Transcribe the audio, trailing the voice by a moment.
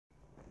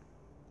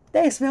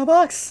Thanks,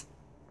 mailbox.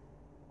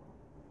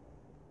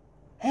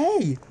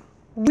 Hey,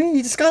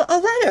 we just got a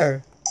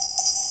letter.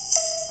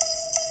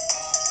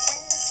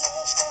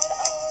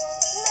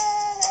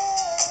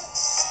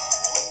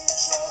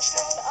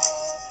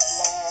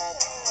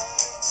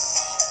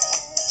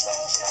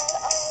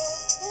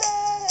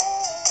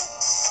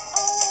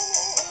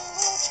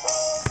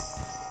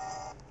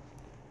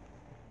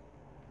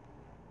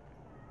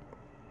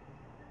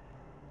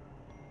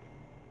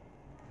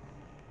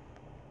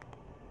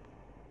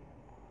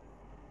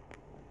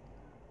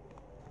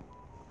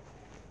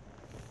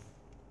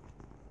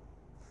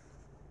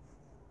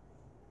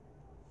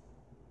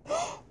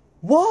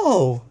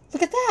 Whoa!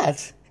 Look at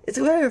that! It's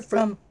a letter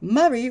from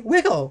Murray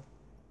Wiggle.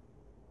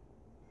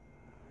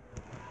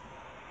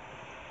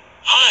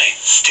 Hi,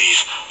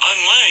 Steve. I'm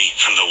Murray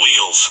from the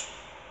Wiggles.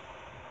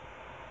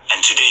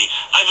 And today,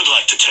 I would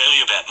like to tell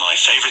you about my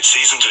favourite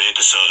Season 2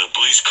 episode of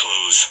Blue's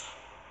Clues.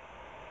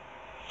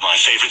 My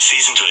favourite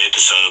Season 2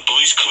 episode of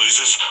Blue's Clues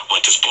is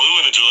What Does Blue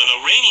Want to Do on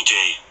a Rainy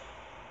Day?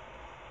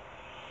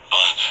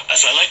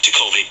 As I like to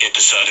call the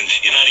episode in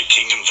United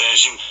Kingdom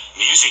version,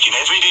 Music in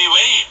Everyday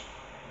Way.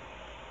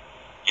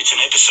 It's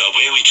an episode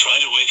where we try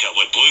to work out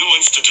what Blue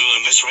wants to do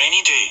on this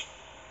rainy day.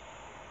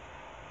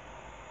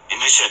 In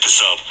this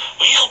episode,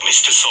 we help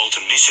Mr. Salt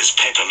and Mrs.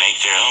 Pepper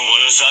make their own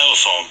water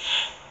xylophone.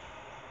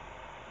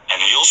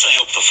 And we also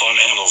help the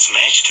farm animals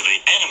match to the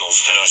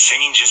animals that are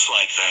singing just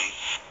like them.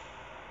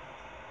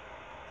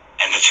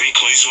 And the 3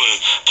 clues were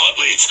pot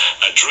lids,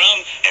 a drum,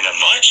 and a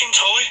marching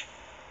toy.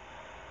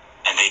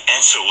 And the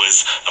answer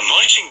was a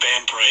marching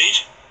band parade.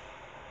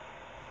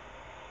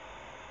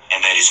 And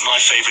that is my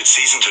favourite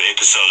Season 2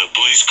 episode of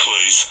Blue's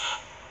Clues.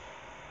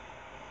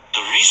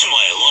 The reason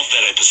why I love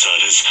that episode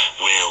is,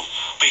 well,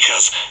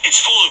 because it's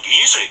full of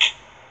music.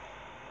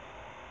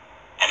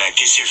 And I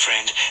guess your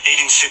friend,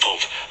 Eden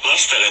Sippold,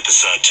 loves that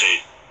episode too.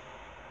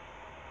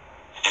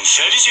 And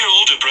so does your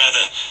older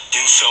brother,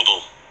 Din Sobel.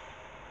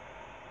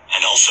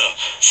 And also,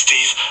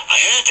 Steve,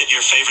 I heard that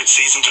your favourite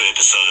Season 2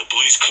 episode of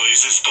Blue's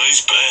Clues is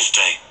Blue's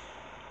birthday.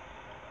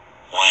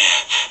 Wow,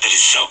 that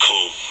is so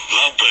cool.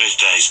 Love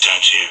birthdays,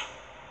 don't you?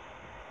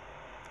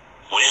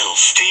 Well,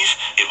 Steve,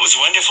 it was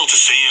wonderful to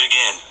see you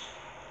again.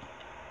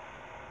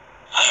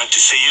 I hope to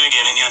see you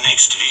again in your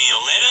next video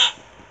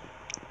letter.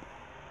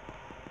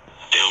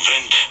 Till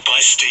then,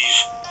 bye, Steve.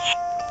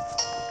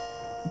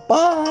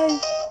 Bye!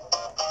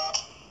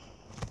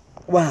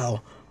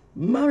 Wow,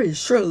 Murray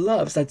sure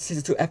loves that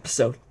Season 2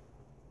 episode.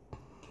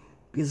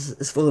 Because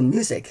it's full of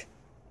music.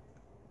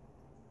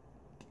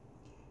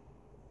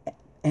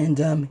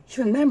 And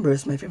he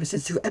remembers my favorite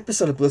Season 2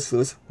 episode of Blue's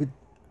Clues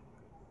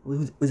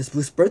with his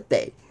Blue's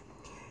birthday.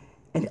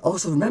 And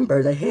also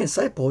remember that he and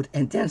Seipold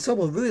and Dan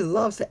Sobel really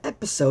loves the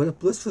episode of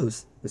Blue's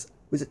Clues.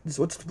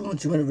 What's the one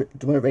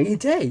doing a rainy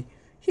day?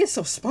 He is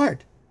so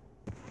smart.